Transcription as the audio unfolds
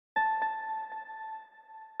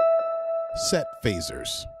Set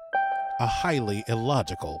Phasers, a highly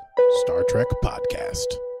illogical Star Trek podcast.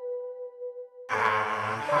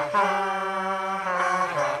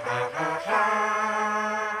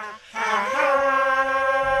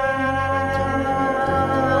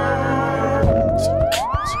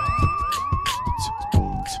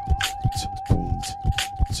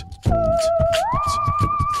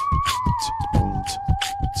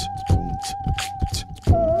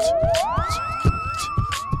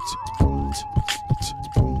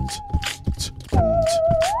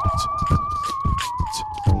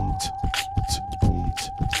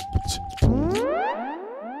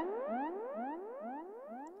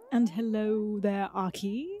 And hello there,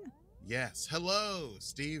 Aki. Yes, hello,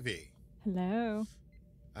 Stevie. Hello.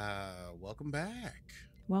 Welcome back.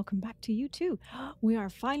 Welcome back to you too. We are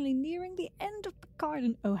finally nearing the end of Picard,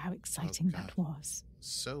 and oh, how exciting that was.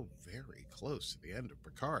 So very close to the end of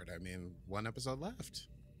Picard. I mean, one episode left.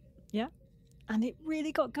 Yeah, and it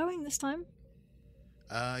really got going this time.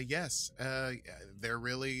 Yes. They're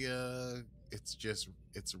really,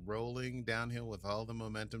 it's rolling downhill with all the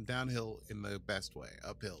momentum. Downhill in the best way.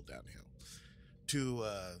 Uphill, downhill. To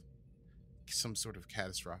some sort of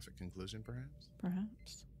catastrophic conclusion, perhaps?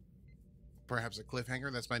 Perhaps a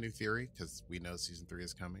cliffhanger. That's my new theory, because we know season 3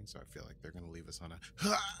 is coming, so I feel like they're going to leave us on a...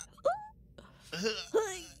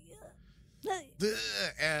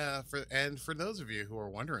 for those of you who are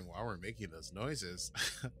wondering why we're making those noises,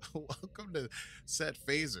 welcome to Set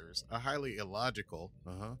Phasers, a highly illogical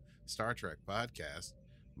Star Trek podcast.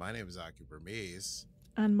 My name is Aki Ramirez.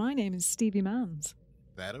 And my name is Stevie Manns.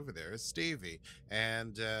 That over there is Stevie.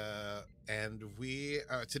 And we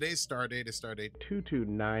today's stardate is stardate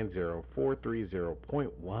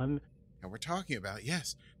 2290430.1. And we're talking about,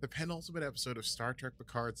 yes, the penultimate episode of Star Trek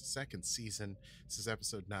Picard's second season. This is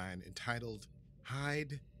episode 9, entitled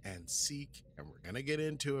Hide and Seek. And we're going to get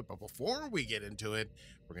into it. But before we get into it,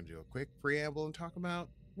 we're going to do a quick preamble and talk about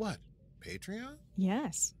what? Patreon?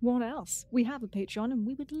 Yes. What else? We have a Patreon, and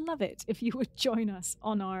we would love it if you would join us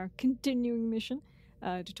on our continuing mission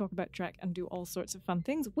to talk about Trek and do all sorts of fun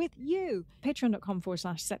things with you.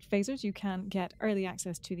 Patreon.com/setphasers. You can get early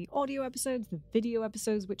access to the audio episodes, the video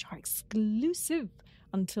episodes, which are exclusive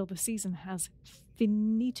until the season has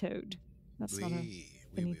finitoed. That's not a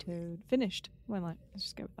finitoed. Finished. Well, let's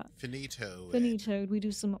just go with that. Finitoed. We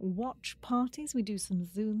do some watch parties. We do some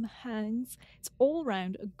Zoom hangs. It's all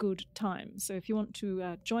round a good time. So if you want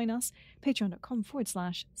to join us,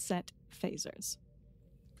 patreon.com/setphasers.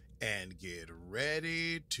 And get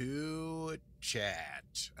ready to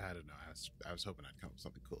chat. I don't know. I was hoping I'd come up with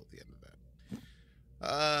something cool at the end of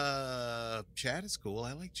that. Chat is cool.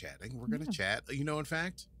 I like chatting. We're going to chat. You know, in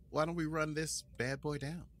fact, why don't we run this bad boy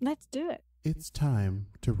down? Let's do it. It's time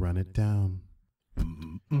to run it down.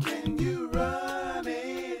 Can you run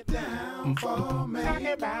it down for me? Talk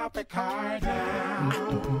about Picard now.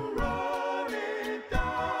 Run it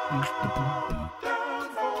down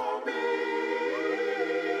for me.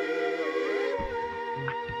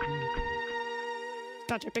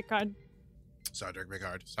 Star Trek Picard.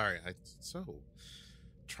 Sorry, it's so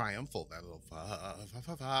triumphal, that little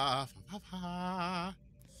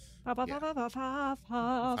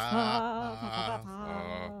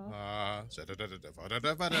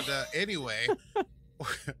Anyway,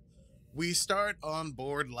 we start on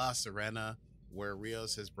board La Sirena, where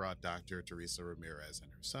Rios has brought Dr. Teresa Ramirez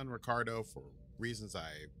and her son Ricardo for reasons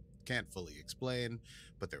I can't fully explain,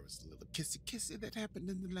 but there was a little kissy that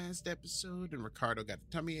happened in the last episode, and Ricardo got a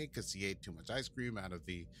tummy ache because he ate too much ice cream out of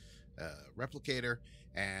the replicator,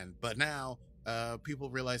 but now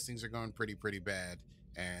people realize things are going pretty bad,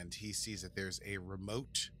 and he sees that there's a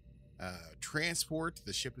remote transport.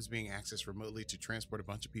 The ship is being accessed remotely to transport a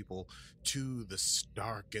bunch of people to the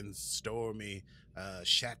stark and stormy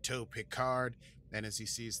Chateau Picard, and as he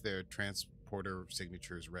sees their transporter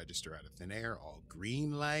signatures register out of thin air, all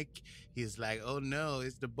green like, he's like, oh no,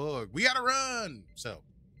 it's the Borg, we gotta run. So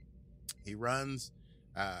he runs.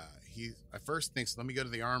 He at first thinks, let me go to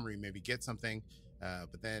the armory, maybe get something,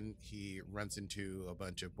 but then he runs into a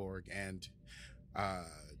bunch of Borg, and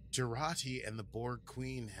Jurati and the Borg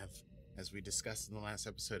Queen have, as we discussed in the last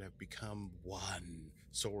episode, have become one,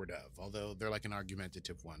 sort of, although they're like an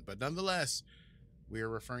argumentative one, but nonetheless we are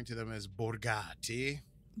referring to them as Borgati.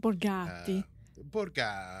 So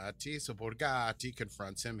Borgati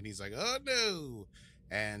confronts him, and he's like, oh no,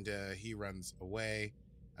 and he runs away.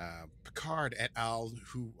 Picard et al.,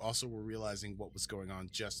 who also were realizing what was going on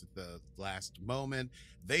just at the last moment,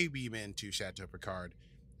 they beam into Chateau Picard,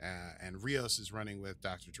 And Rios is running with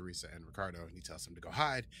Dr. Teresa and Ricardo, and he tells them to go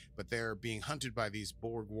hide, but they're being hunted by these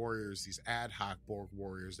Borg warriors, these ad hoc Borg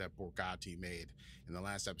warriors that Borgati made in the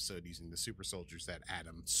last episode using the super soldiers that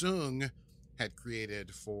Adam Soong had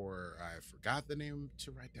created for, I forgot the name,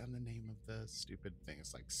 to write down the name of the stupid thing.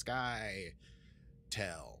 It's like Sky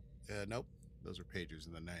Tel. Nope, those were pagers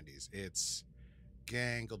in the 90s. It's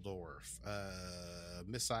Gangeldorf,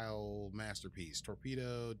 Missile Masterpiece,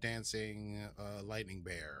 Torpedo, Dancing, Lightning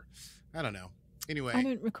Bear. I don't know. Anyway, I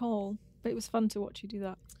don't recall, but it was fun to watch you do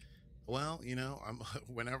that. Well, you know,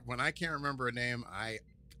 when I can't remember a name, I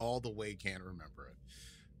all the way can't remember it.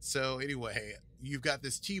 So anyway, you've got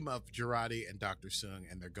this team up, Jurati and Dr. Soong,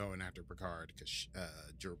 and they're going after Picard because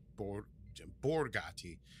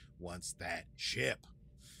Borgati wants that ship.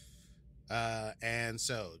 And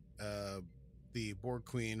so the Borg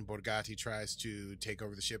Queen, Borgati, tries to take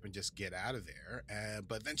over the ship and just get out of there.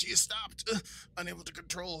 But then she is stopped, unable to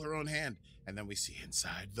control her own hand. And then we see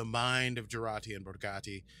inside the mind of Jurati and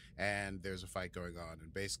Borgati, and there's a fight going on.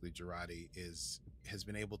 And basically, Jurati has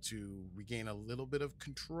been able to regain a little bit of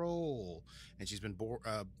control, and she's been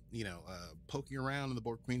poking around in the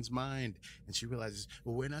Borg Queen's mind, and she realizes,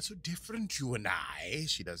 well, we're not so different, you and I.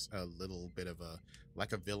 She does a little bit of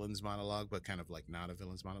like a villain's monologue, but kind of like not a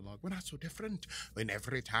villain's monologue. We're not so different. In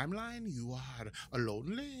every timeline, you are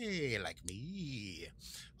lonely like me.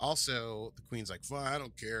 Also, the Queen's like, well, I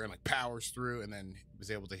don't care, and like powers through, and then was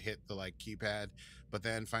able to hit the like keypad, but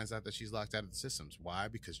then finds out that she's locked out of the systems. Why?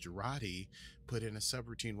 Because Jurati put in a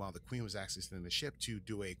subroutine while the Queen was accessing the ship to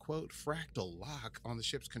do a, quote, fractal lock on the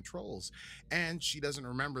ship's controls. And she doesn't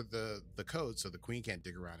remember the code, so the Queen can't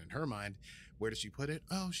dig around in her mind. Where did she put it?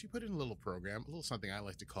 Oh, she put in a little program, a little something I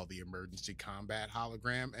like to call the emergency combat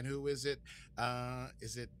hologram. And who is it?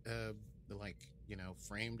 Is it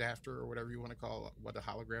framed after, or whatever you want to call what a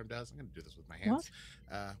hologram does? I'm going to do this with my hands.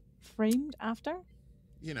 What? Framed after?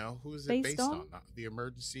 You know, who is it based on? The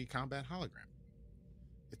emergency combat hologram.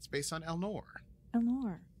 It's based on Elnor.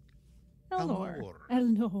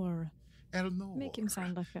 Make him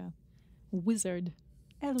sound like a wizard.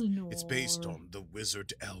 Elnor. It's based on the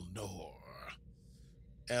wizard Elnor.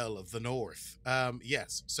 El of the North.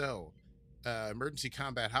 Yes, so emergency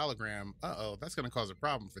combat hologram. That's going to cause a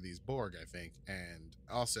problem for these Borg, I think. And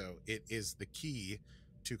also, it is the key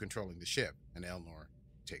to controlling the ship. And Elnor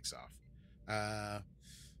takes off.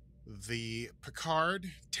 The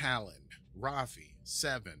Picard, Talon, Raffi,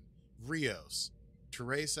 Seven, Rios,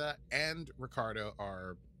 Teresa, and Ricardo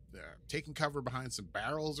are taking cover behind some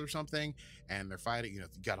barrels or something, and they're fighting. You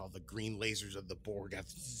got all the green lasers of the Borg, kind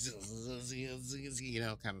of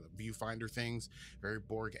the viewfinder things, very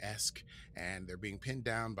Borg-esque, and they're being pinned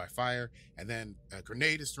down by fire. And then a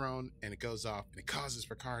grenade is thrown, and it goes off, and it causes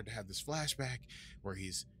Picard to have this flashback where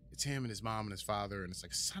it's him and his mom and his father, and it's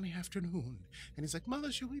like a sunny afternoon, and he's like,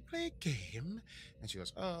 Mother, should we play a game? And she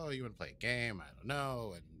goes, oh, you want to play a game? I don't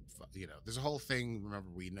know. And there's a whole thing,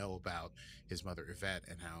 remember, we know about his mother Yvette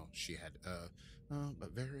and how she had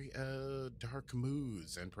very dark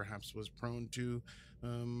moods, and perhaps was prone to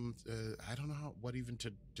I don't know what even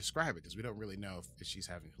to describe it, because we don't really know if she's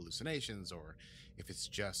having hallucinations or if it's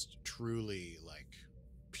just truly like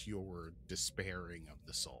pure despairing of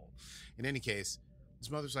the soul. In any case, his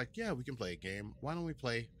mother's like, yeah, we can play a game. Why don't we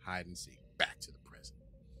play hide and seek? Back to the present.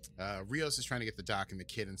 Rios is trying to get the doc and the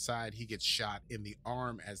kid inside. He gets shot in the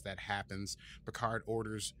arm as that happens. Picard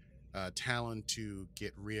orders Talon to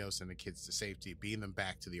get Rios and the kids to safety, beam them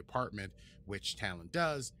back to the apartment, which Talon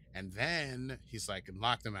does. And then he's like,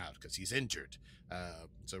 lock them out because he's injured.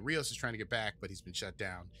 So Rios is trying to get back, but he's been shut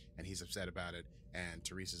down, and he's upset about it. And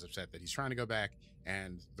Teresa's upset that he's trying to go back.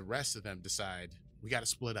 And the rest of them decide, we got to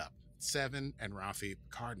split up. Seven and Raffi,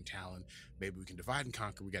 Picard and Talon, maybe we can divide and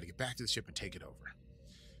conquer. We got to get back to the ship and take it over.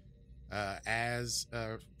 As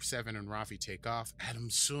Seven and Raffi take off, Adam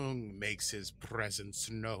Soong makes his presence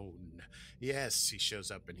known. Yes, he shows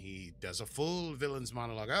up and he does a full villain's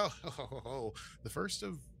monologue. The first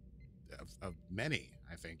of many,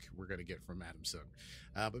 I think, we're going to get from Adam Soong.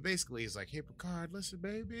 But basically, he's like, hey, Picard, listen,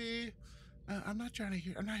 baby. I'm not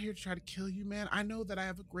here to try to kill you, man. I know that I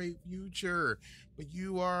have a great future, but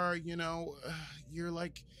you are, you're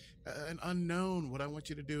like an unknown. What I want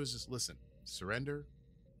you to do is just listen, surrender,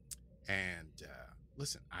 and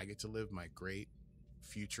listen. I get to live my great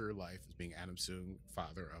future life as being Adam Soong,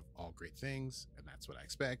 father of all great things, and that's what I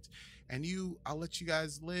expect. And I'll let you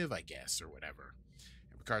guys live, I guess, or whatever.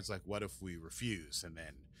 And Picard's like, what if we refuse? And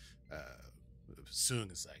then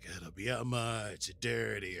Soong is like, it'll be a much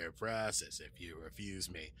dirtier process if you refuse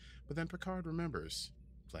me. But then Picard remembers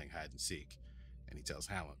playing hide and seek, and he tells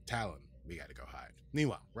Talon, we got to go hide.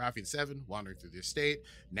 Meanwhile, Raffi and Seven wandering through the estate,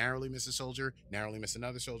 narrowly miss a soldier, narrowly miss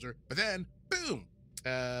another soldier, but then, boom!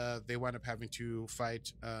 They wind up having to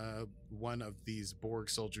fight one of these Borg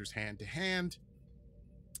soldiers hand to hand.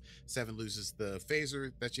 Seven loses the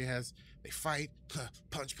phaser that she has. They fight,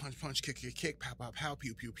 punch, kick, pow,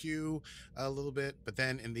 pew, pew, pew, a little bit. But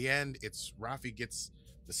then in the end, it's Raffi gets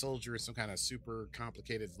the soldier in some kind of super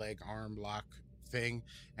complicated leg arm lock thing,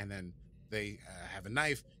 and then they have a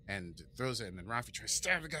knife and throws it, and then Raffi tries to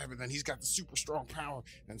stab the guy, but then he's got the super strong power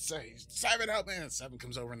and says, Seven, help me! And Seven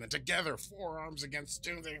comes over, and then together, 4 arms against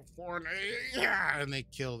 2, and they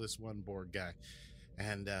kill this one Borg guy.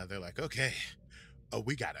 And they're like, okay,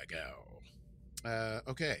 we gotta go.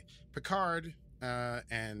 Okay, Picard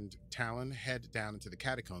and Talon head down into the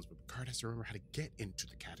catacombs, but Picard has to remember how to get into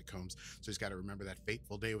the catacombs, so he's got to remember that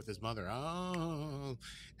fateful day with his mother.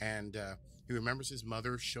 And he remembers his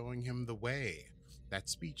mother showing him the way. That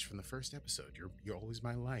speech from the first episode, you're always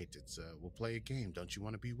my light. It's we'll play a game. Don't you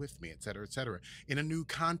want to be with me, etc., etc. In a new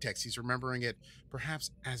context, he's remembering it perhaps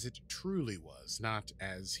as it truly was, not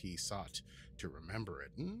as he sought to remember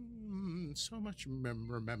it. So much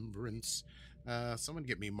remembrance. Someone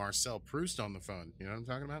get me Marcel Proust on the phone. You know what I'm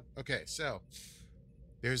talking about? Okay, so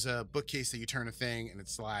there's a bookcase that you turn a thing and it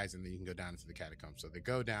slides, and then you can go down into the catacombs. So they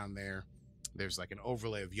go down there. There's like an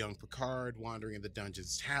overlay of young Picard wandering in the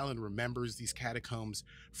dungeons. Talon remembers these catacombs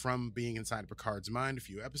from being inside Picard's mind a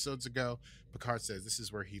few episodes ago. Picard says this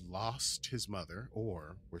is where he lost his mother,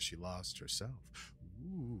 or where she lost herself.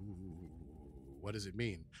 Ooh, what does it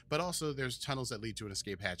mean? But also there's tunnels that lead to an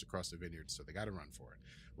escape hatch across the vineyard, so they got to run for it.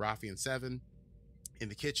 Raffi and Seven in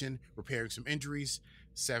the kitchen repairing some injuries.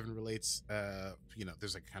 Seven relates,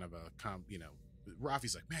 there's like kind of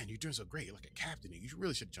Raffi's like, man, you're doing so great. You're like a captain. You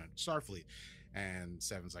really should have joined Starfleet. And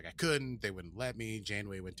Seven's like, I couldn't. They wouldn't let me.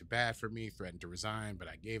 Janeway went to bat for me, threatened to resign, but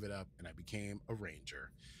I gave it up and I became a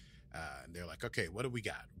ranger. And they're like, okay, what do we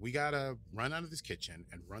got? We got to run out of this kitchen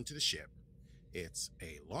and run to the ship. It's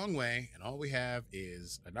a long way, and all we have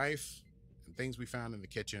is a knife and things we found in the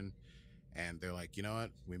kitchen. And they're like, you know what?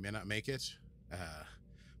 We may not make it,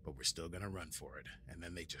 but we're still going to run for it. And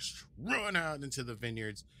then they just run out into the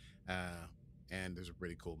vineyards. And there's a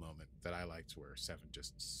pretty cool moment that I liked where Seven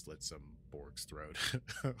just slit some Borg's throat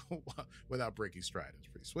without breaking stride. It's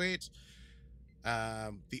pretty sweet.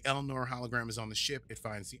 The Elnor hologram is on the ship. It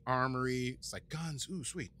finds the armory. It's like guns. Ooh,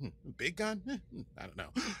 sweet. Big gun? I don't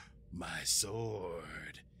know. My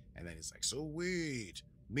sword. And then it's like, sweet.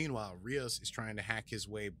 Meanwhile, Rios is trying to hack his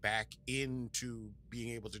way back into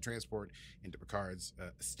being able to transport into Picard's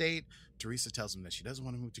estate. Teresa tells him that she doesn't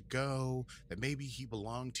want him to go, that maybe he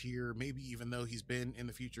belonged here, maybe even though he's been in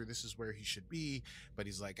the future, this is where he should be. But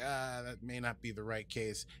he's like, that may not be the right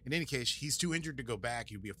case. In any case, he's too injured to go back.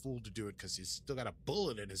 He'd be a fool to do it because he's still got a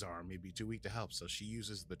bullet in his arm. He'd be too weak to help. So she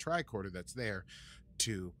uses the tricorder that's there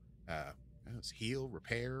to heal,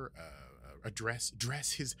 repair,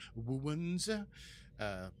 dress his wounds.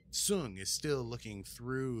 Soong is still looking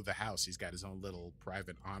through the house. He's got his own little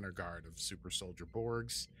private honor guard of super soldier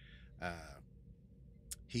Borgs.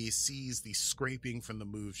 He sees the scraping from the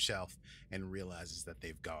moved shelf and realizes that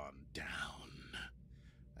they've gone down.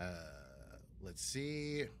 Let's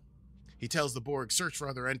see. He tells the Borg search for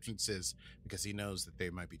other entrances because he knows that they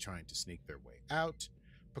might be trying to sneak their way out.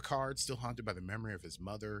 Picard, still haunted by the memory of his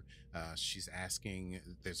mother. She's asking,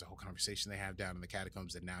 there's a whole conversation they have down in the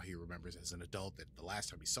catacombs that now he remembers as an adult, that the last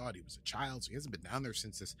time he saw it, he was a child, so he hasn't been down there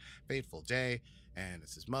since this fateful day. And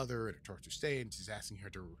it's his mother in her torture state, and she's asking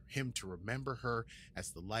him to remember her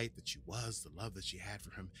as the light that she was, the love that she had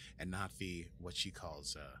for him, and not what she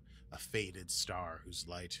calls a faded star whose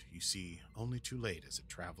light you see only too late as it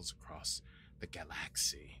travels across the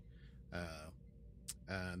galaxy.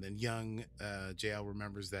 And then young JL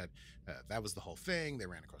remembers that that was the whole thing. They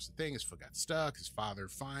ran across the thing. His foot got stuck. His father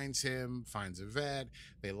finds him, finds Yvette.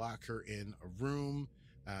 They lock her in a room,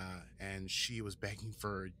 and she was begging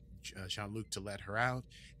for Jean-Luc to let her out,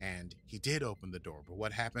 and he did open the door. But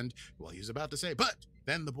what happened? Well, he was about to say, but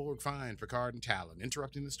then the Borg find Picard and Talon,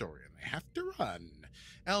 interrupting the story, and they have to run.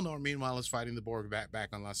 Elnor, meanwhile, is fighting the Borg back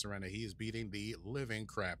on La Sirena. He is beating the living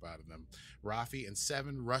crap out of them. Raffi and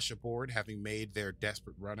Seven rush aboard, having made their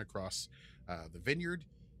desperate run across the vineyard.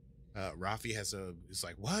 Raffi is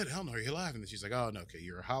like, what? Elnor, are you alive? And then she's like, oh, no, okay,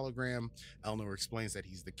 you're a hologram. Elnor explains that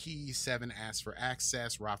he's the key. Seven asks for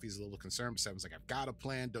access. Raffi's a little concerned, but Seven's like, I've got a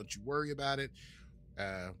plan. Don't you worry about it.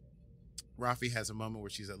 Raffi has a moment where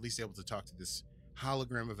she's at least able to talk to this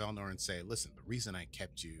hologram of Elnor and say, listen, the reason I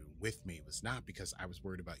kept you with me was not because I was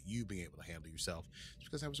worried about you being able to handle yourself. It's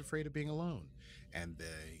because I was afraid of being alone. And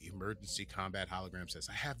the emergency combat hologram says,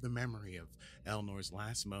 I have the memory of Elnor's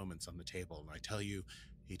last moments on the table, and I tell you,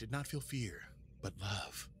 he did not feel fear, but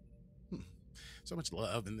love. So much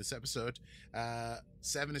love in this episode.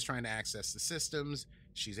 Seven is trying to access the systems.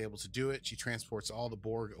 She's able to do it. She transports all the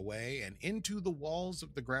Borg away and into the walls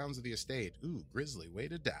of the grounds of the estate. Ooh, grisly way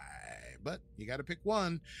to die. But you got to pick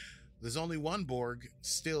one. There's only one Borg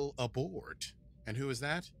still aboard. And who is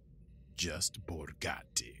that? Just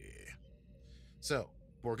Borgatti. So,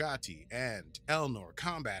 Borgatti and Elnor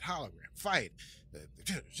combat hologram fight.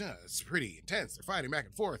 It's pretty intense. They're fighting back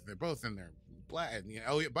and forth. They're both in their black.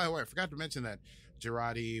 Oh, yeah, by the way, I forgot to mention that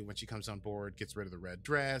Jurati, when she comes on board, gets rid of the red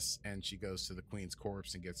dress, and she goes to the Queen's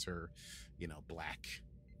corpse and gets her, black,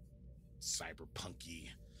 cyberpunky,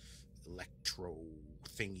 electro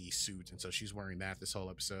thingy suit. And so she's wearing that this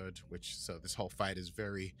whole episode, so this whole fight is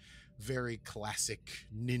very, very classic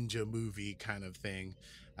ninja movie kind of thing.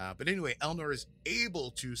 But anyway, Elnor is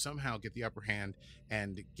able to somehow get the upper hand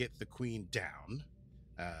and get the Queen down.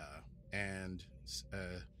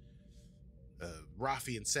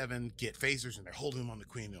 Raffi and Seven get phasers, and they're holding them on the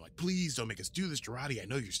Queen. They're like, please don't make us do this, Jurati. I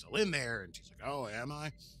know you're still in there. And she's like, oh, am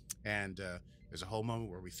I? And there's a whole moment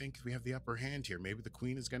where we think we have the upper hand here. Maybe the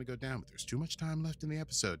Queen is going to go down, but there's too much time left in the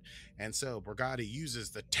episode. And so Borgatti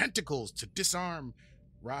uses the tentacles to disarm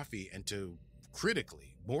Raffi and to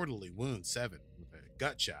critically, mortally wound Seven with a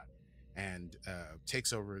gut shot, and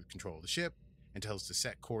takes over control of the ship and tells to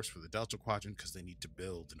set course for the Delta Quadrant because they need to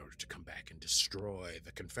build in order to come back and destroy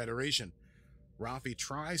the Confederation. Raffi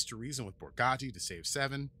tries to reason with Borgatti to save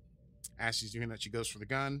Seven. As she's doing that, she goes for the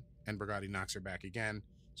gun, and Borgatti knocks her back again,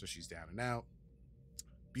 so she's down and out.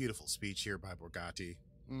 Beautiful speech here by Borgatti.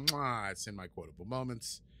 Mwah, it's in my quotable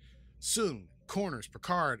moments. Soong corners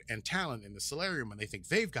Picard and Talon in the solarium when they think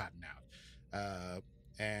they've gotten out.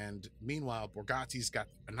 And meanwhile, Borgatti's got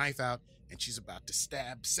a knife out, and she's about to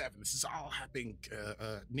stab Seven. This is all happening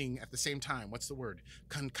at the same time. What's the word?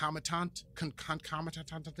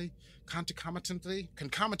 Concomitantly?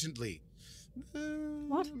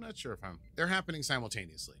 What? I'm not sure if they're happening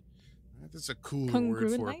simultaneously. That's a cool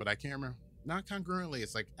word for it, but I can't remember. Not congruently,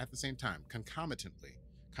 it's like at the same time. Concomitantly.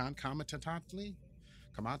 Concomitantly?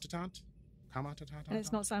 Comatatant? And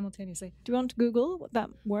it's not simultaneously. Do you want to Google what that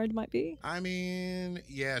word might be? I mean,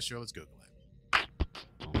 yeah, sure, let's Google it.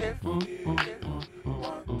 If you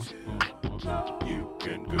want to know, you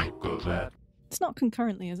can Google that. It's not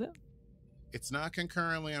concurrently, is it? It's not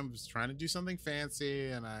concurrently. I'm just trying to do something fancy,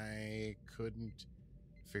 and I couldn't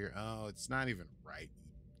figure. Oh, it's not even right,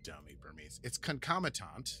 you dummy Burmese. It's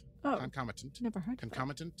concomitant. Oh, concomitant. Never heard of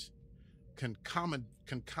Concomitant.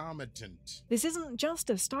 Concomitant. This isn't just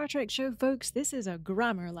a Star Trek show, folks. This is a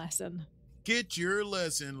grammar lesson. Get your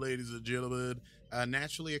lesson, ladies and gentlemen.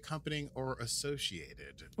 Naturally accompanying or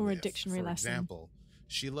associated. Or with, a dictionary lesson. For example,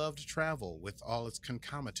 she loved travel with all its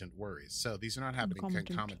concomitant worries. So these are not happening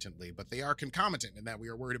concomitantly, but they are concomitant in that we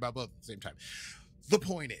are worried about both at the same time. The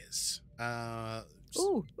point is,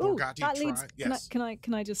 Borgatti that leads. Yes. Can I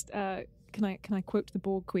just can I quote the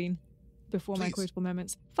Borg Queen before Please. my quotable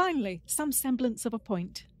moments? Finally, some semblance of a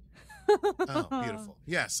point. Oh, beautiful.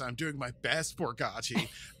 Yes, I'm doing my best, Borgatti.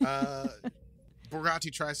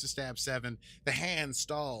 Borgatti tries to stab Seven. The hand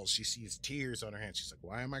stalls. She sees tears on her hand. She's like,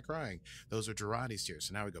 why am I crying? Those are Jurati's tears.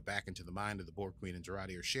 So now we go back into the mind of the Borg Queen and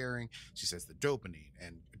Jurati are sharing. She says the dopamine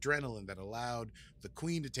and adrenaline that allowed the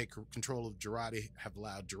Queen to take control of Jurati have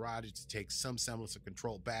allowed Jurati to take some semblance of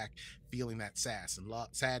control back, feeling that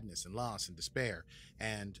sadness and loss and despair.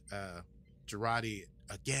 And Jurati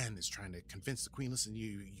again is trying to convince the Queen, listen,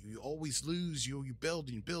 you always lose, you build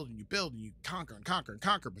and you build and you build and you conquer and conquer and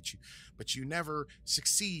conquer, but you never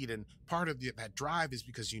succeed. And part of that drive is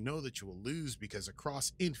because you know that you will lose, because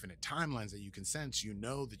across infinite timelines that you can sense, you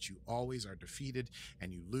know that you always are defeated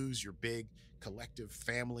and you lose your big collective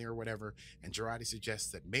family or whatever. And Jurati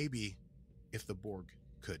suggests that maybe if the Borg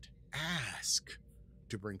could ask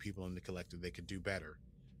to bring people in the collective, they could do better.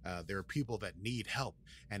 There are people that need help,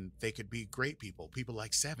 and they could be great people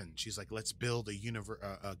like Seven. She's like, let's build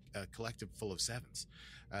a collective full of Sevens.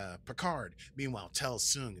 Picard, meanwhile, tells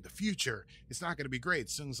Soong the future, it's not going to be great.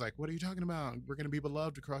 Soong's like, what are you talking about? We're going to be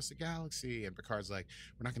beloved across the galaxy. And Picard's like,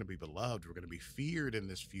 we're not going to be beloved. We're going to be feared in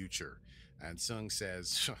this future. And Soong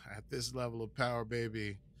says, at this level of power,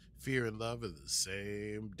 baby, fear and love are the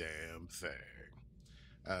same damn thing.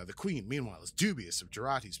 The Queen, meanwhile, is dubious of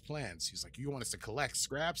Jurati's plans. He's like, you want us to collect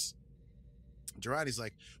scraps? Jurati's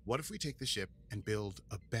like, what if we take the ship and build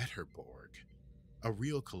a better Borg? A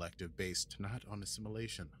real collective based not on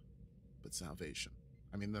assimilation, but salvation.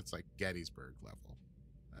 I mean, that's like Gettysburg level.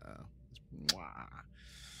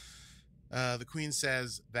 The Queen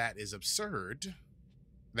says that is absurd.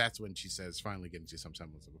 That's when she says, finally getting to some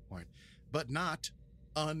semblance of a point, but not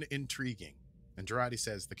unintriguing. And Jurati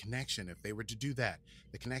says the connection, if they were to do that,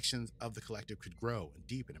 the connections of the collective could grow and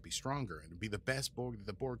deepen and be stronger and be the best Borg that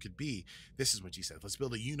the Borg could be. This is when she says, let's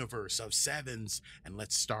build a universe of sevens, and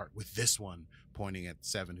let's start with this one, pointing at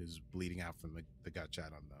Seven, who's bleeding out from the gut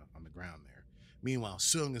shot on the ground there. Meanwhile,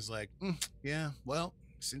 Soong is like, yeah, well,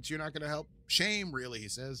 since you're not going to help, shame, really, he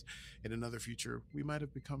says. In another future, we might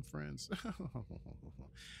have become friends.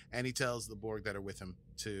 And he tells the Borg that are with him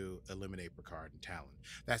to eliminate Picard and Talon.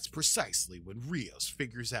 That's precisely when Rios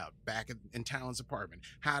figures out back in Talon's apartment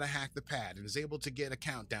how to hack the pad and is able to get a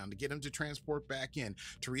countdown to get him to transport back in.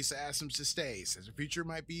 Teresa asks him to stay, says the future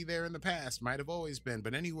might be there in the past, might have always been,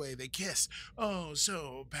 but anyway, they kiss. Oh,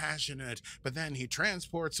 so passionate. But then he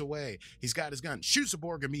transports away. He's got his gun, shoots a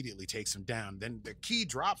Borg, immediately takes him down. Then the key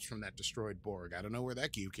drops from that destroyed Borg. I don't know where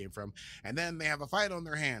that key came from. And then they have a fight on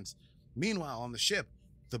their hands. Meanwhile, on the ship,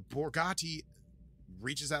 the Borgati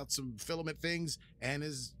reaches out some filament things and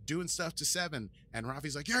is doing stuff to Seven. And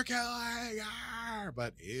Raffi's like, you're killing her!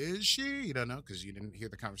 But is she? You don't know, because you didn't hear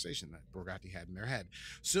the conversation that Borgati had in their head.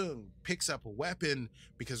 Soong picks up a weapon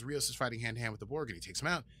because Rios is fighting hand-to-hand with the Borg, and he takes him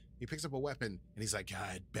out. He picks up a weapon, and he's like,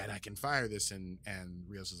 I bet I can fire this. And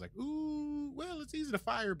Rios is like, ooh, well, it's easy to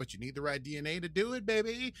fire, but you need the right DNA to do it,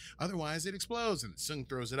 baby. Otherwise, it explodes. And Soong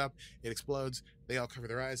throws it up. It explodes. They all cover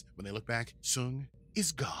their eyes. When they look back, Soong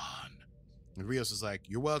is gone. And Rios is like,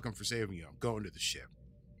 you're welcome for saving you. I'm going to the ship.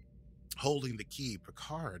 Holding the key,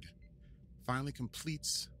 Picard finally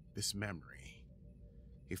completes this memory.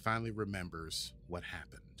 He finally remembers what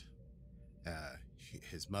happened.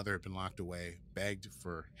 His mother had been locked away, begged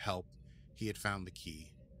for help. He had found the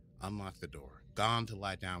key, unlocked the door, gone to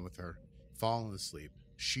lie down with her, fallen asleep.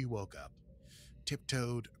 She woke up,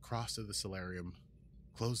 tiptoed across to the solarium,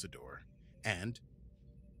 closed the door, and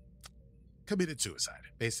committed suicide,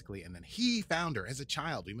 basically. And then he found her as a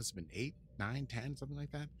child. He must have been 8, 9, 10, something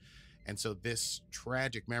like that. And so this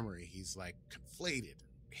tragic memory, he's like conflated,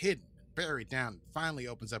 hidden, buried down, finally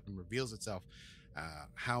opens up and reveals itself.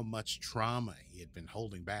 How much trauma he had been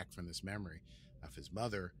holding back from this memory of his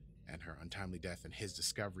mother and her untimely death and his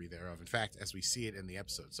discovery thereof. In fact, as we see it in the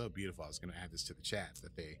episode, so beautiful. I was going to add this to the chat,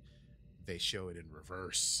 that they show it in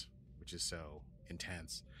reverse, which is so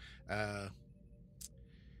intense.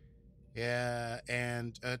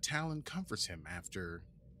 And Talon comforts him after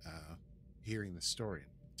hearing the story.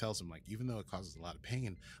 Tells him, like, even though it causes a lot of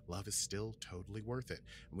pain, love is still totally worth it.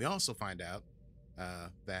 And we also find out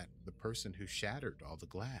that the person who shattered all the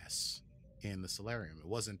glass in the solarium, it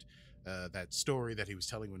wasn't that story that he was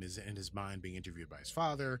telling when in his mind being interviewed by his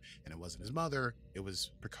father, and it wasn't his mother. It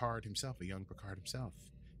was Picard himself, a young Picard himself,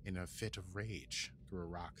 in a fit of rage, threw a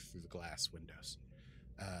rock through the glass windows.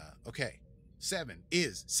 Okay, Seven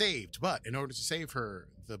is saved, but in order to save her,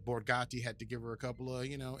 the Borgati had to give her a couple of,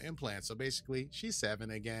 implants. So basically, she's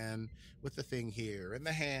Seven again, with the thing here, and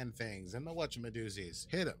the hand things, and the whatchamadoozies.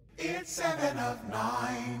 Hit him. It's 7 of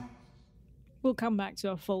 9. We'll come back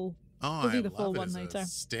to a full. Oh, We'll do I the full love it one as later. a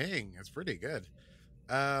sting. It's pretty good.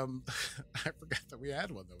 I forgot that we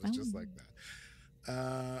had one that was just like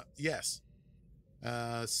that. Yes.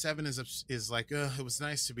 Seven is like, it was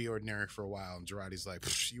nice to be ordinary for a while. And Jurati's like,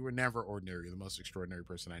 you were never ordinary. You're the most extraordinary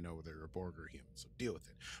person I know, whether you're a Borg or human. So deal with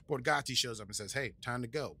it. Borgati shows up and says, hey, time to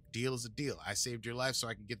go. Deal is a deal. I saved your life so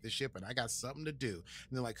I could get this ship, and I got something to do.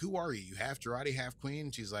 And they're like, who are you? You half Jurati, half Queen?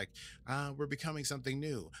 And she's like, we're becoming something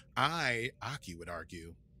new. Aki would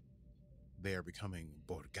argue, they are becoming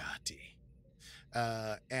Borgati.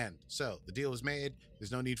 And so the deal is made.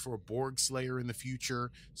 There's no need for a Borg Slayer in the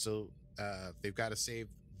future. So they've got to save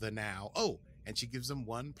the now. Oh, and she gives them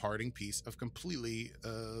one parting piece of completely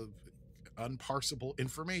unparsable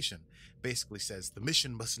information. Basically says the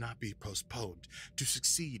mission must not be postponed. To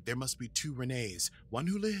succeed, there must be 2 Renees, one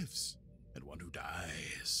who lives and one who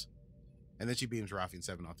dies. And then she beams Raffi and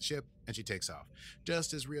Seven off the ship, and she takes off.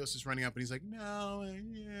 Just as Rios is running up, and he's like, no.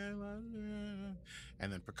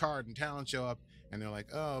 And then Picard and Talon show up, and they're like,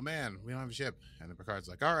 oh, man, we don't have a ship. And then Picard's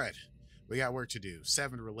like, all right, we got work to do.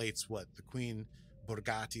 Seven relates what the Queen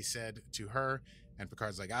Borgati said to her, and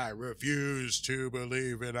Picard's like, I refuse to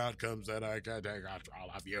believe in outcomes that I can take control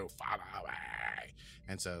of you. Follow me.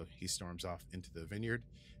 And so he storms off into the vineyard,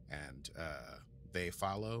 and they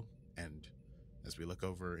follow, and as we look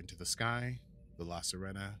over into the sky, the La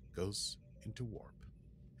Sirena goes into warp.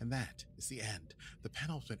 And that is the end, the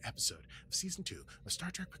penultimate episode of Season 2 of Star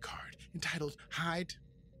Trek Picard, entitled Hide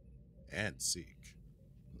and Seek.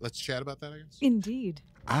 let's chat about that, I guess. Indeed.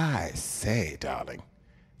 I say, darling,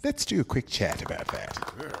 let's do a quick chat about that.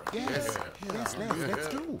 Yes, let's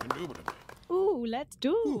go. Ooh, let's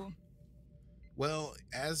do. Well,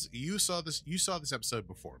 as you saw this episode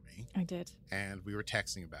before me, I did. and we were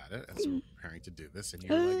texting about it as we were preparing to do this, and you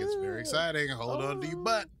were like, "It's very exciting. Hold on to your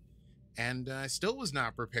butt." And I still was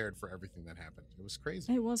not prepared for everything that happened. It was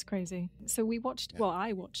crazy. It was crazy. So we watched, well,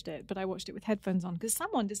 I watched it, but I watched it with headphones on because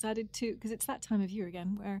someone decided to, because it's that time of year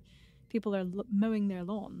again where people are mowing their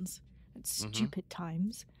lawns at stupid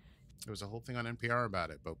times. There was a whole thing on NPR about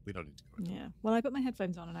it, but we don't need to go into it. Yeah. Well, I put my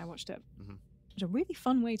headphones on and I watched it. Mhm. It was a really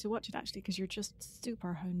fun way to watch it, actually, because you're just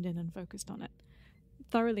super honed in and focused on it.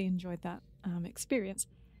 Thoroughly enjoyed that experience.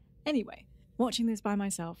 Anyway, watching this by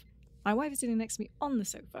myself, my wife is sitting next to me on the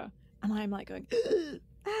sofa, and I'm like going,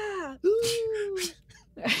 ah, ooh.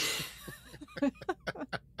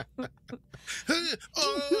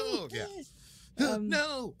 Oh, yeah.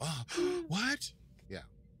 No. Oh, what? Yeah.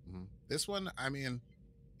 This one, I mean,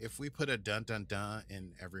 if we put a dun dun dun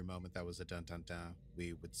in every moment that was a dun dun dun,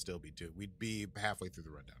 we would still be we'd be halfway through the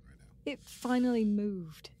rundown right now. It finally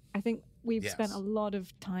moved. I think we've Yes. spent a lot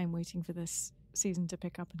of time waiting for this season to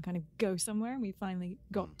pick up and kind of go somewhere, and we finally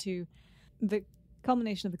got to the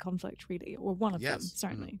culmination of the conflict, really, or one of them, Yes.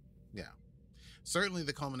 certainly. Yeah. Certainly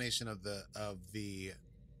the culmination of the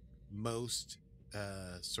most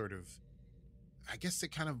sort of, I guess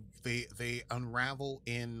they unravel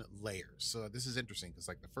in layers. So this is interesting because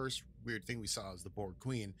like the first weird thing we saw is the Borg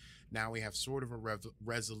Queen. Now we have sort of a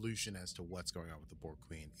resolution as to what's going on with the Borg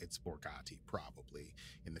Queen. It's Borgatti probably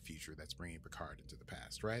in the future that's bringing Picard into the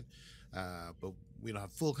past, right? But we don't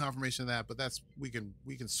have full confirmation of that. But we can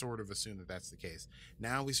sort of assume that that's the case.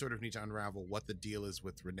 Now we sort of need to unravel what the deal is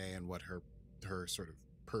with Renee and what her sort of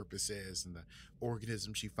purpose is and the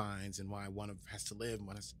organism she finds and why one has to live and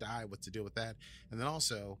one has to die, what's the deal with that, and then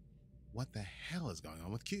also what the hell is going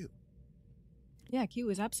on with Q. Yeah, Q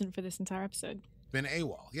was absent for this entire episode. Been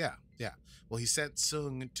AWOL. Yeah Well, he sent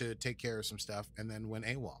Soong to take care of some stuff and then went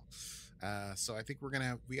AWOL. So I think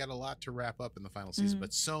we got a lot to wrap up in the final season,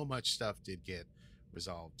 but so much stuff did get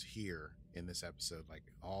resolved here in this episode, like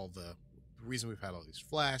all the reason we've had all these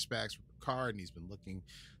flashbacks from Picard, and he's been looking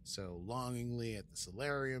so longingly at the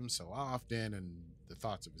solarium so often, and the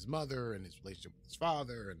thoughts of his mother and his relationship with his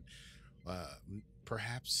father, and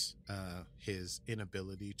perhaps his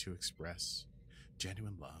inability to express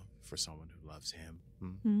genuine love for someone who loves him.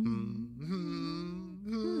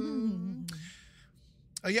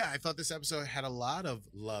 Yeah, I thought this episode had a lot of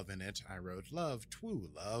love in it. I wrote love, true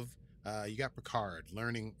love. You got Picard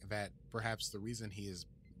learning that perhaps the reason he is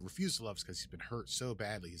refused to love is because he's been hurt so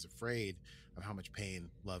badly. He's afraid of how much pain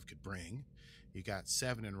love could bring. You got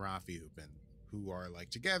Seven and Raffi who are like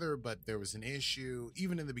together, but there was an issue.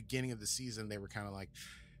 Even in the beginning of the season, they were kind of like,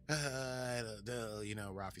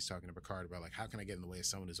 Raffi's talking to Picard about like, how can I get in the way of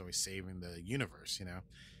someone who's always saving the universe,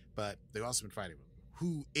 But they've also been fighting.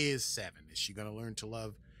 Who is Seven? Is she going to learn to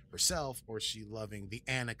love herself, or is she loving the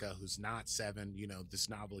Annika who's not Seven, this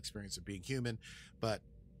novel experience of being human,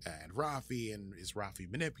 and Raffi, and is Raffi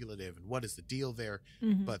manipulative, and what is the deal there?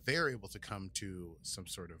 But they're able to come to some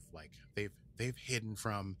sort of like they've hidden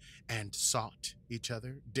from and sought each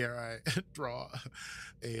other. Dare I draw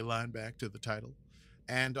a line back to the title?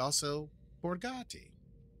 And also Borgatti,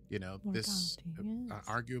 this yes.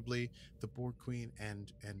 Arguably the Borg Queen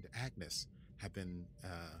and Agnes have been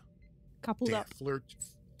Coupled up.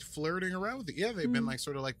 flirting around with it. Yeah, they've been like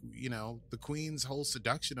sort of like the Queen's whole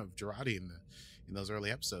seduction of Jurati in those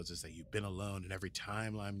early episodes is that you've been alone, and every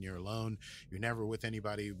timeline you're alone, you're never with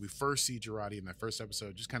anybody. We first see Jurati in that first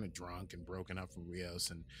episode just kind of drunk and broken up from Rios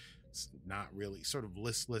and not really, sort of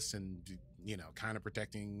listless and kind of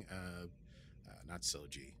protecting not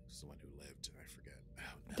Soji, who's the one who lived, I forget.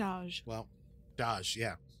 Oh, no. Daj. Well, Daj,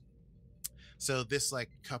 yeah. So this like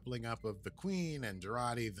coupling up of the Queen and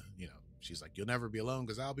Jurati, she's like, you'll never be alone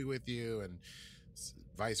because I'll be with you, and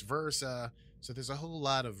vice versa. So there's a whole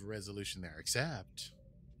lot of resolution there, except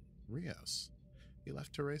Rios. He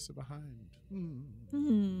left Teresa behind.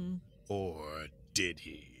 Or did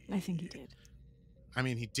he? I think he did. I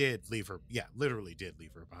mean, he did leave her. Yeah, literally did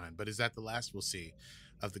leave her behind. But is that the last we'll see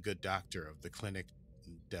of the good doctor of the Clinic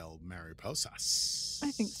del Mariposas?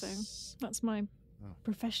 I think so. That's my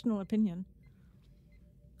professional opinion.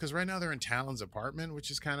 Because right now they're in Talon's apartment, which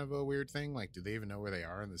is kind of a weird thing. Like, do they even know where they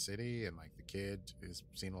are in the city? And like the kid has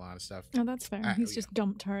seen a lot of stuff. Oh, that's fair. He's just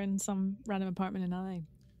dumped her in some random apartment in LA.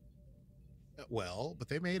 Well, but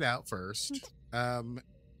they made out first.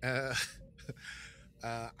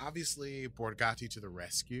 Obviously, Borgatti to the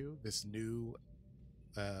rescue. This new,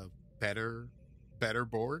 better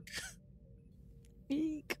Borg.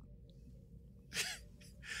 Eek.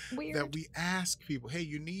 Weird. that we ask people, hey,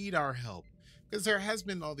 you need our help. Because there has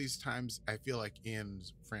been all these times, I feel like, in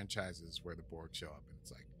franchises where the Borg show up and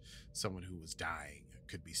it's like someone who was dying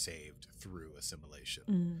could be saved through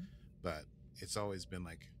assimilation. But it's always been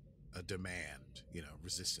like a demand,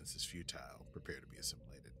 resistance is futile, prepare to be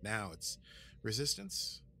assimilated. Now it's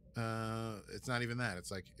resistance. It's not even that.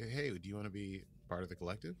 It's like, hey, do you want to be part of the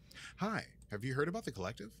collective? Hi, have you heard about the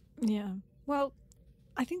collective? Yeah. Well,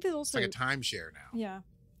 I think there's also... It's like a timeshare now. Yeah.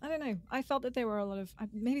 I don't know. I felt that there were a lot of...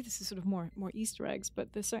 Maybe this is sort of more Easter eggs,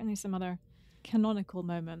 but there's certainly some other canonical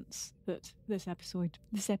moments that this episode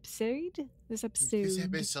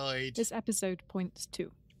points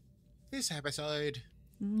to. This episode.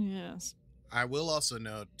 Yes. I will also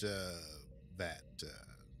note that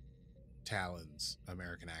Talon's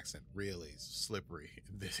American accent really slippery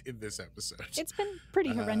in this episode. It's been pretty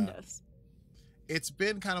horrendous. It's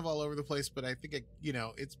been kind of all over the place, but I think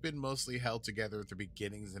it's been mostly held together at the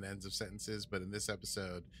beginnings and ends of sentences. But in this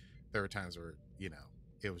episode, there were times where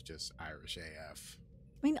it was just Irish AF.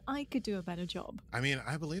 I mean, I could do a better job. I mean,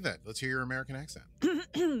 I believe that. Let's hear your American accent.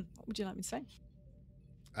 What would you like me to say?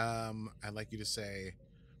 I'd like you to say,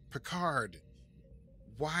 Picard,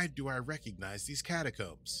 why do I recognize these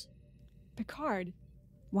catacombs? Picard,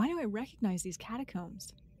 why do I recognize these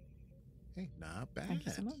catacombs? Hey, not bad. Thank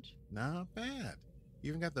you so much. Not bad.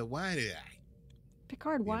 You even got the why did I?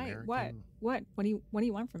 Picard, why? American... What? What do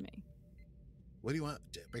you want from me? What do you want,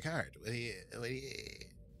 Picard? What do you...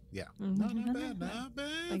 Yeah. No, not bad. Not bad.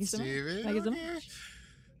 Thank you so much. Steven. Thank you so much.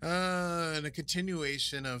 And a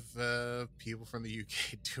continuation of people from the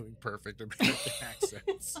UK doing perfect American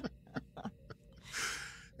accents.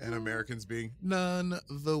 And Americans being none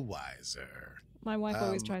the wiser. My wife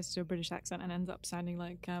always tries to do a British accent and ends up sounding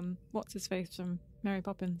like, what's his face from Mary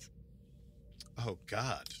Poppins? Oh,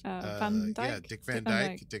 God. Van Dyke? Yeah, Dick Van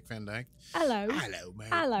Dyke. Dick Van Dyke. Hello. Hello, Mary.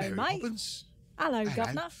 Hello, Mary mate. Poppins. Hello,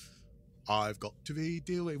 Governor. I've got to be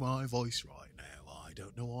doing my voice right now. I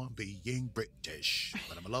don't know I'm being British,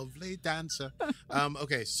 but I'm a lovely dancer.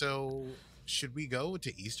 Okay, so should we go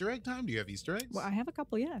to Easter egg time? Do you have Easter eggs? Well, I have a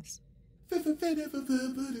couple, yes. Ladies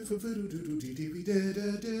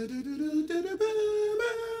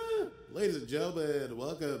and gentlemen,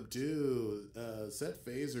 welcome to Set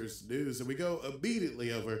Phasers News, and we go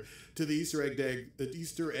immediately over to the Easter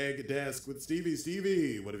egg desk with Stevie.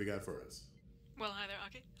 Stevie, what have you got for us? Well, hi there,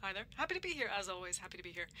 Aki. Hi there. Happy to be here, as always. Happy to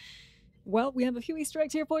be here. Well, we have a few Easter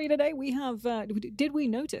eggs here for you today. We have, did we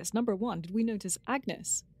notice, number one, did we notice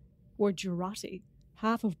Agnes, or Jurati,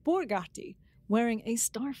 half of Borgati, wearing a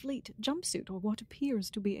Starfleet jumpsuit, or what appears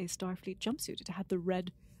to be a Starfleet jumpsuit? It had the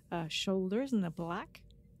red shoulders and the black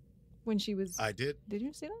when she was... I did. Did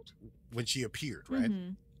you see that? When she appeared, right?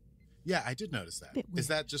 Mm-hmm. Yeah, I did notice that. Is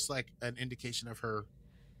that just like an indication of her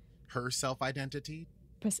self-identity?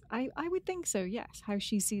 I would think so, yes, how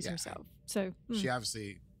she sees herself. So she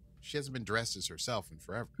hasn't been dressed as herself in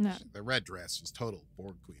forever. No. The red dress was total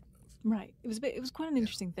Borg Queen move. Right. It was quite an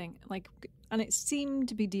interesting thing. Like, and it seemed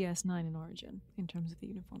to be DS9 in origin in terms of the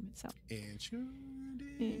uniform itself. It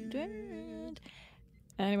did.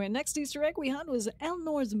 Anyway, next Easter egg we had was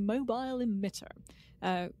Elnor's mobile emitter.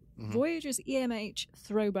 Voyager's EMH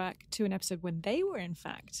throwback to an episode when they were, in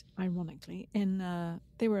fact, ironically,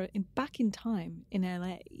 back in time in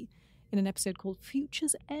LA in an episode called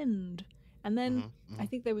Future's End. And then I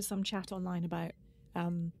think there was some chat online about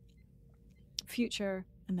future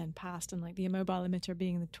and then past, and like the mobile emitter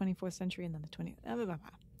being in the 24th century and then the 20th.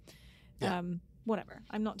 Whatever.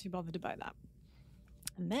 I'm not too bothered about that.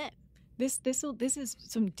 And then this is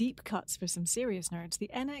some deep cuts for some serious nerds.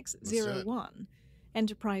 The NX-01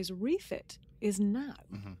 Enterprise refit is now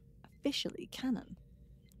officially canon.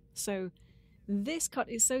 So this cut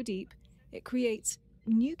is so deep, it creates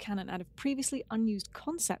new canon out of previously unused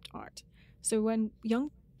concept art. So when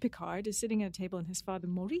young Picard is sitting at a table and his father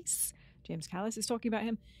Maurice, James Callis, is talking about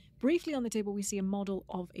him, briefly on the table we see a model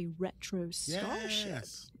of a retro starship.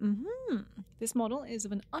 Yes. This model is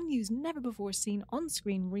of an unused, never before seen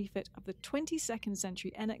on-screen refit of the 22nd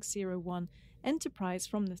century NX-01 Enterprise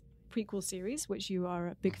from the prequel series, which you are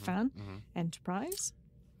a big fan. Enterprise.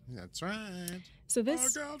 That's right. So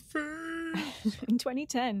this, I got faith. in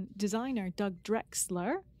 2010, designer Doug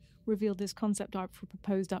Drexler revealed this concept art for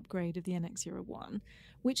proposed upgrade of the NX-01,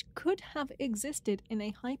 which could have existed in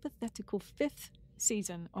a hypothetical 5th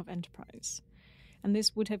season of Enterprise. And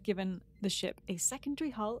this would have given the ship a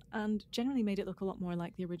secondary hull and generally made it look a lot more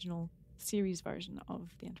like the original series version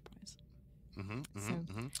of the Enterprise.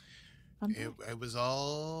 Fun fact. It was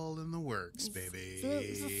all in the works, baby. So it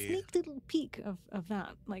was a sneak little peek of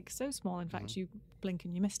that. Like, so small, in fact, you blink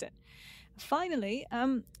and you missed it. Finally,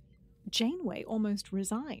 Janeway almost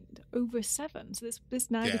resigned over Seven. So this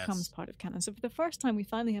now becomes part of canon. So for the first time, we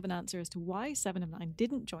finally have an answer as to why 7 of 9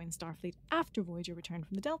 didn't join Starfleet after Voyager returned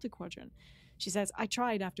from the Delta Quadrant. She says, I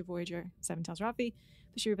tried after Voyager, 7 tells Raffi,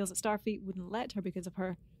 but she reveals that Starfleet wouldn't let her because of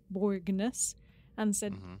her Borgness, and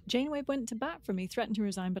said, Janeway went to bat for me, threatened to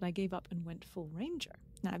resign, but I gave up and went full Ranger.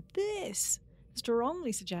 Now this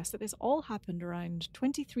strongly suggests that this all happened around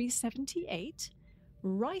 2378,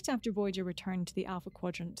 right after Voyager returned to the Alpha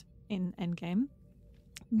Quadrant in Endgame,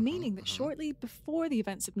 meaning that shortly before the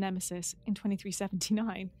events of Nemesis in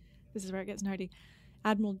 2379, this is where it gets nerdy,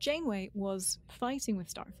 Admiral Janeway was fighting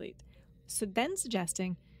with Starfleet. So then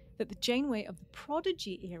suggesting that the Janeway of the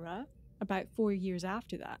Prodigy era, about 4 years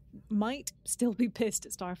after that, might still be pissed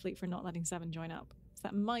at Starfleet for not letting 7 join up. So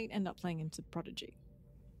that might end up playing into Prodigy.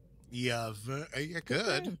 Yeah, it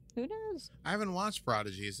could. Who knows? I haven't watched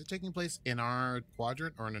Prodigy. Is it taking place in our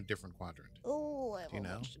quadrant or in a different quadrant? Oh, I haven't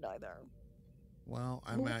watched it either. Well,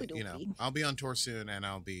 I'll be on tour soon, and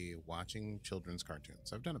I'll be watching children's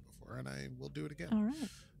cartoons. I've done it before, and I will do it again. All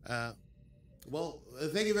right. Well,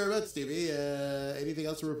 thank you very much, Stevie. Anything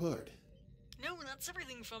else to report? No, that's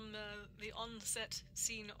everything from the on-set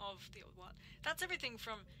scene of the what? That's everything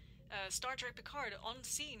from Star Trek Picard on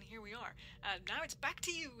scene. Here we are. Now it's back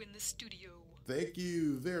to you in the studio. Thank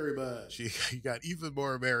you very much. You got even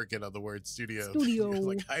more American on the word studio. Studio.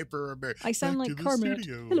 Like hyper American. I sound like Kermit.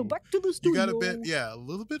 Studio. Hello, back to the studio. You got a bit, a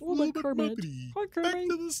little bit Kermit. Muppety. Hi, Kermit. Back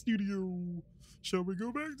to the studio. Shall we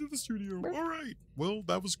go back to the studio? All right. Well,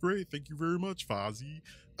 that was great. Thank you very much, Fozzie.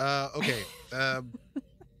 Okay.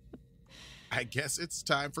 I guess it's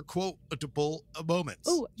time for quotable moments.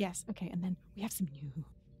 Oh, yes. Okay, and then we have some new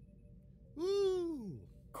Woo.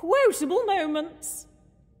 quotable moments.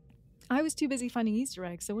 I was too busy finding Easter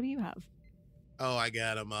eggs, so what do you have? Oh, I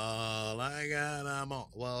got them all.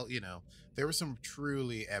 Well, there were some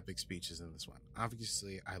truly epic speeches in this one.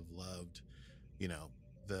 Obviously, I loved,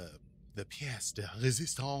 the pièce de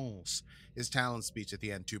résistance, his Talon's speech at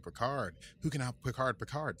the end to Picard. Who can out Picard?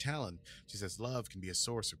 Talon. She says, love can be a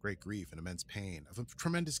source of great grief and immense pain, of a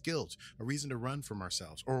tremendous guilt, a reason to run from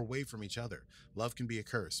ourselves or away from each other. Love can be a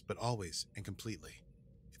curse, but always and completely,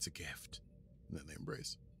 it's a gift. And then they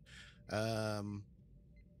embrace.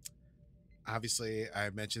 Obviously, I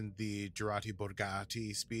mentioned the Jurati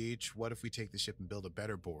Borgati speech. What if we take the ship and build a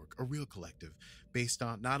better Borg, a real collective, based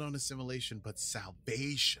on not on assimilation, but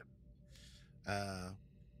salvation?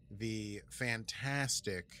 The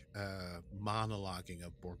fantastic monologuing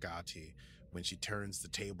of Borgati when she turns the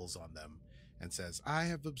tables on them and says, I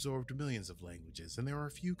have absorbed millions of languages, and there are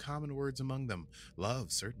a few common words among them.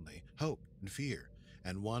 Love, certainly, hope, and fear,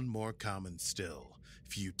 and one more common still,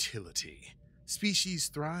 futility. Species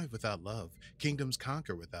thrive without love, kingdoms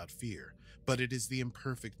conquer without fear, but it is the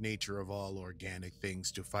imperfect nature of all organic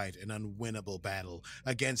things to fight an unwinnable battle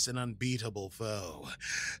against an unbeatable foe.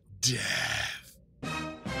 Death.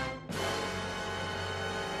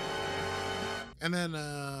 And then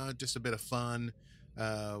just a bit of fun.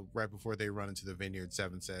 Right before they run into the vineyard,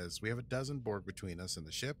 7 says, we have a dozen Borg between us and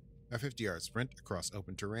the ship, a 50-yard sprint across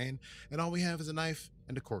open terrain, and all we have is a knife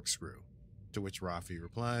and a corkscrew. To which Raffi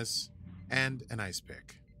replies, and an ice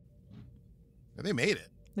pick. And they made it.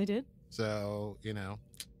 They did. So, hey,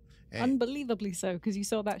 unbelievably so, because you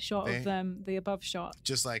saw that shot of them, the above shot.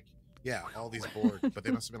 Just like, all these Borg, but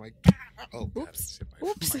they must have been like, oh, God, I just hit my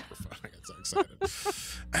microphone. I got so excited.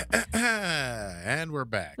 And we're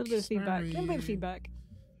back. A little bit of feedback. A little bit of feedback.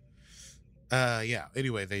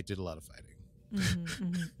 Anyway, they did a lot of fighting.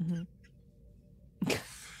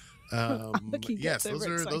 Yes,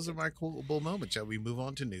 those are my quotable moments. Shall we move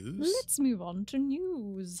on to news? Let's move on to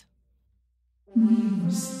news.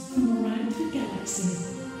 News from around the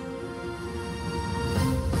galaxy.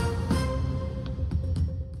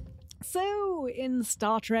 So, in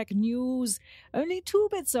Star Trek news, only 2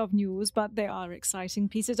 bits of news, but they are exciting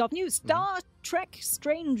pieces of news. Star Trek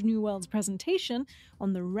Strange New Worlds presentation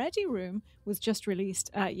on the Ready Room was just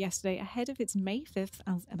released yesterday ahead of its May 5th,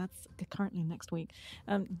 and that's currently next week,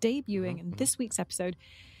 debuting in this week's episode.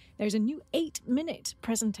 There's a new 8-minute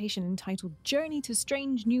presentation entitled Journey to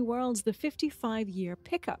Strange New Worlds, the 55-year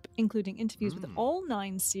pickup, including interviews with all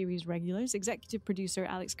 9 series regulars, executive producer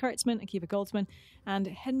Alex Kurtzman, Akiva Goldsman, and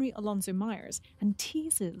Henry Alonso Myers, and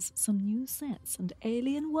teases some new sets and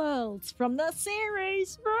alien worlds from the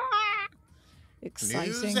series.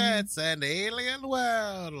 Exciting. New sets and alien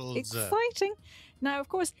worlds. Exciting. Now, of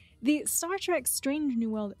course, the Star Trek Strange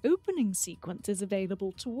New World opening sequence is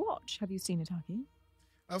available to watch. Have you seen it, Aki?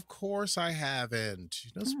 Of course I haven't.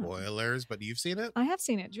 No spoilers, but you've seen it? I have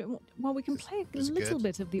seen it. Well, we can play a Is it little good?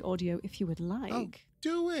 bit of the audio if you would like. Oh,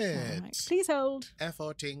 do it. All right. Please hold.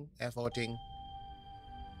 Efforting.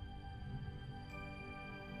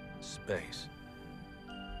 Space.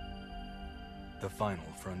 The final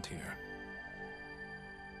frontier.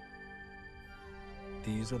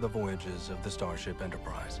 These are the voyages of the Starship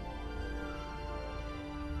Enterprise.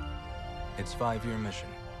 Its 5-year mission: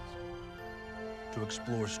 to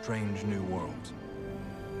explore strange new worlds,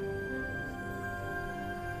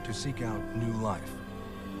 to seek out new life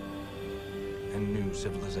and new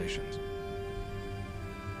civilizations,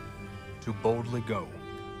 to boldly go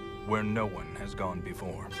where no one has gone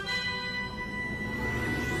before.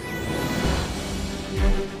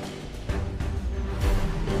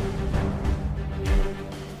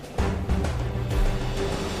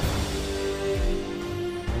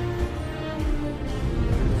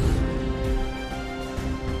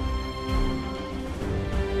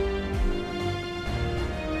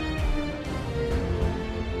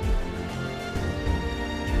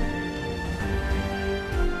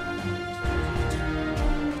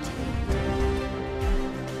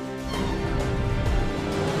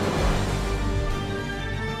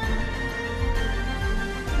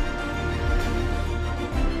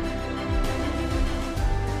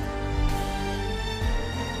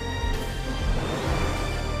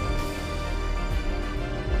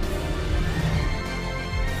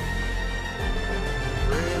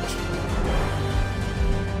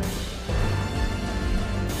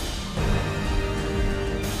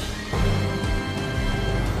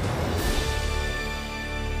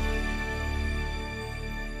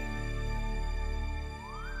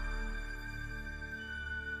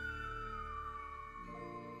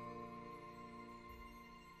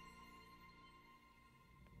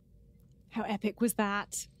 How epic was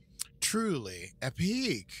that? Truly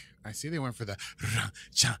epic. I see they went for the.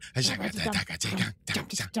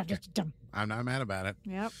 I'm not mad about it.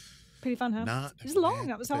 Yep. Pretty fun, huh? Not It was long. bad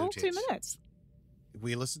That was a whole 2 footage. minutes.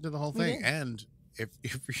 We listened to the whole We thing, did. and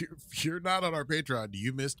if you're not on our Patreon,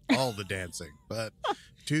 you missed all the dancing. But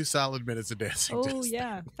 2 solid minutes of dancing. Oh just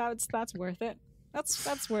yeah, that's worth it.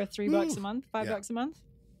 That's worth $3 a month, $5 a month.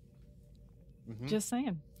 Mhm. Just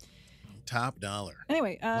saying. Top dollar.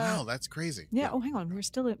 Anyway, Wow, that's crazy. yeah. Oh, hang on, we're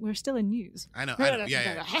still in news. I know.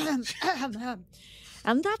 Yeah.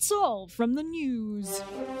 And that's all from the news.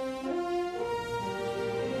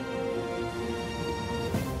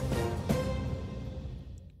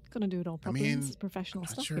 Gonna do it all properly. mean, This is professional I'm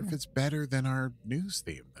not stuff. sure here. if it's better than our news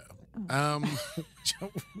theme, though.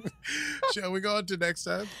 Oh. Shall we go on to next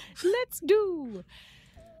time? Let's do.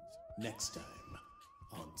 Next time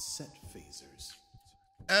on Set Phasers.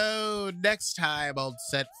 Oh, next time on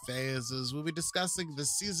Set Phases, we'll be discussing the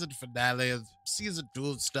season finale of Season 2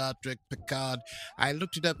 of Star Trek Picard. I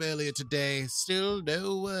looked it up earlier today. Still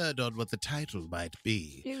no word on what the title might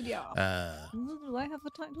be. Yeah. Do I have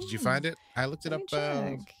the title? Did you find it? I looked it Let up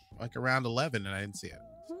me check. like around 11 and I didn't see it.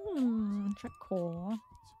 Trek core.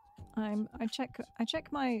 I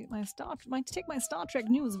check my Star. I take my Star Trek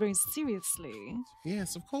news very seriously.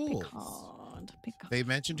 Yes, of course. Picard. They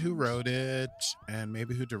mentioned who wrote it and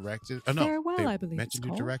maybe who directed it. Oh, no. Farewell, they I believe mentioned it's who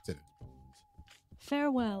called. directed it.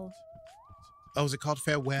 Farewell. Oh, is it called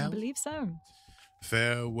I Farewell? believe so.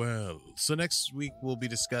 Farewell. So next week we'll be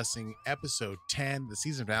discussing episode 10, the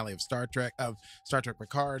season finale of Star Trek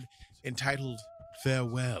Picard, entitled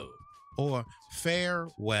Farewell or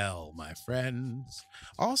Farewell, my friends.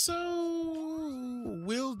 Also,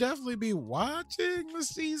 we'll definitely be watching the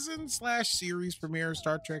season/series premiere of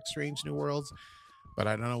Star Trek Strange New Worlds, but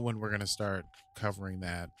I don't know when we're going to start covering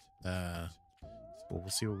that. But we'll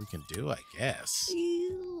see what we can do, I guess.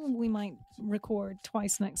 We might record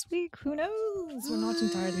twice next week. Who knows? We're not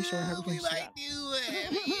entirely sure how we're going to do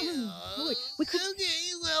that. We could-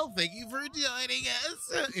 Okay, well, thank you for joining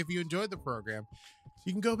us. If you enjoyed the program,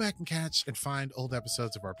 you can go back and catch and find old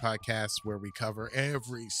episodes of our podcast where we cover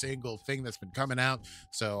every single thing that's been coming out.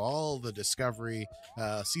 So all the Discovery,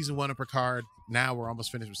 season 1 of Picard. Now we're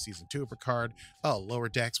almost finished with season 2 of Picard. Oh, Lower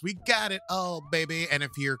Decks. We got it all, baby. And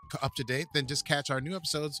if you're up to date, then just catch our new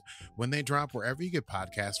episodes when they drop wherever you get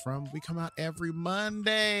podcasts from. We come out every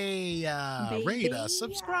Monday. Rate us,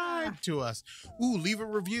 subscribe to us. Ooh, leave a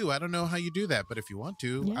review. I don't know how you do that, but if you want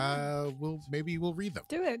to, we'll read them.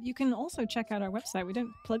 Do it. You can also check out our website. We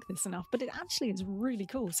don't plug this enough, but it actually is really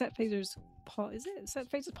cool. Set Phasers, is it?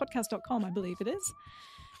 Setphaserspodcast.com, I believe it is.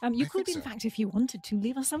 You I could, think in so. fact, if you wanted to,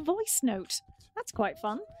 leave us a voice note. That's quite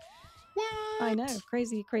fun. I know,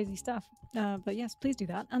 crazy stuff. But yes, please do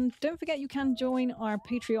that. And don't forget, you can join our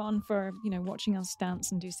Patreon for, watching us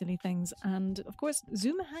dance and do silly things. And of course,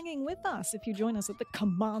 Zoom hanging with us if you join us at the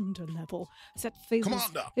commander level. Set Phasers.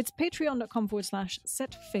 Commander. It's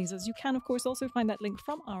patreon.com/set phasers. You can, of course, also find that link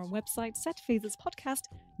from our website,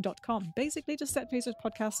 setphaserspodcast.com. Basically, just Set Phasers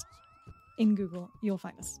Podcast in Google. You'll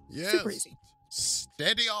find us. Yes. Super easy.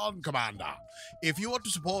 Steady on, Commander. If you want to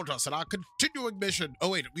support us in our continuing mission... Oh,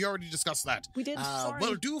 wait, we already discussed that. We did, sorry.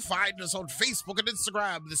 Well, do find us on Facebook and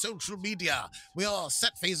Instagram, the social media. We are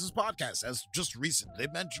Set Phasers Podcast, as just recently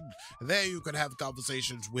mentioned. There you can have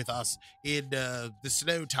conversations with us in the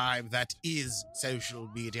slow time that is social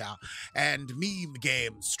media. And meme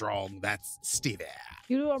game strong, that's Stevie.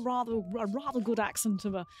 You do a rather good accent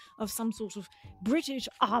of some sort of British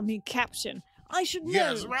army captain. I should know.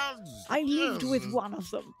 Yes, I lived with one of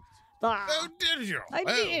them. Oh, did you? I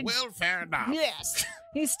did. Well, fair enough. Yes.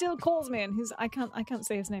 He still calls me, and I can't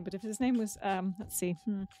say his name, but if his name was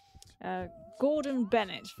Gordon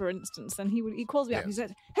Bennett, for instance, then he calls me up. He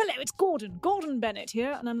said, "Hello, it's Gordon Bennett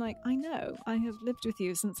here," and I'm like, "I know. I have lived with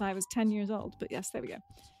you since I was 10 years old." But yes, there we go.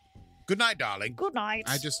 Good night, darling. Good night.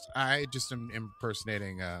 I just am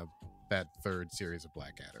impersonating that third series of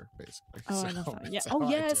Blackadder, basically. Oh, I love that. Yeah. Oh,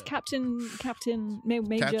 yes, Captain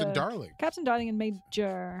Major. Captain Darling. Captain Darling and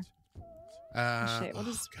Major. Shit, what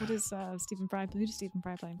is Stephen Fry? Who does Stephen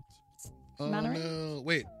Fry play? Oh, Mannering? no.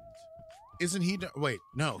 Wait. Isn't he? Wait,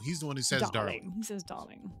 no, he's the one who says darling. He says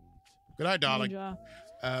darling. Good night, darling. Major.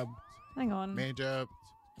 Hang on. Major.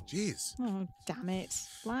 Jeez. Oh, damn it.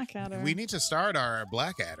 Blackadder. We need to start our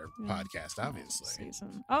Blackadder podcast, obviously.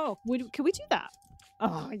 Season. Oh, could we do that?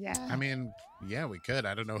 Oh, yeah. I mean, yeah, we could.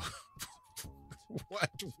 I don't know what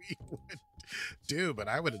we would do, but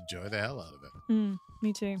I would enjoy the hell out of it.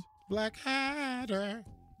 Me too. Blackadder.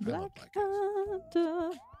 Blackadder.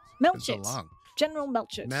 Melchett. Melchett. So long. General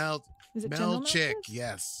Melchett. Is it General Melchick, Melchett?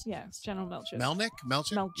 yes. Yeah, it's General Melchett. Melnick?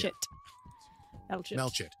 Melchett? Melchett. Yeah.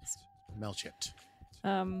 Melchett. Melchett.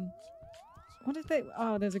 What did they?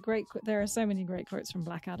 Oh, there are so many great quotes from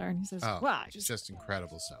Blackadder, and he says, "Well, just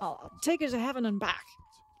incredible stuff. I'll take her to heaven and back.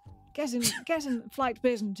 Get in flight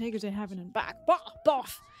bit and take her to heaven and back.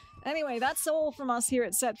 Boff. Anyway, that's all from us here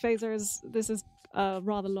at Set Phasers. This is a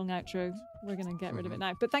rather long outro. We're going to get rid of it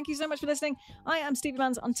now. But thank you so much for listening. I am Stevie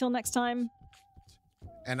Mans. Until next time.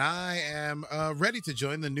 And I am ready to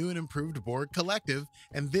join the new and improved Borg Collective.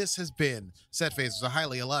 And this has been Set Phasers, a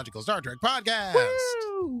highly illogical Star Trek podcast.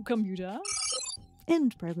 Woo! Computer.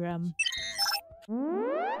 End program.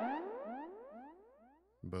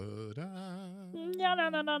 But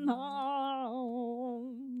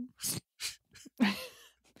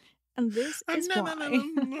And this is why.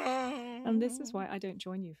 And this is why I don't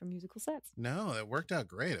join you for musical sets. No, it worked out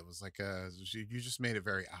great. It was like you just made it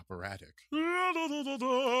very operatic. La, la, la,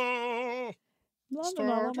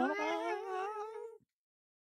 la, la.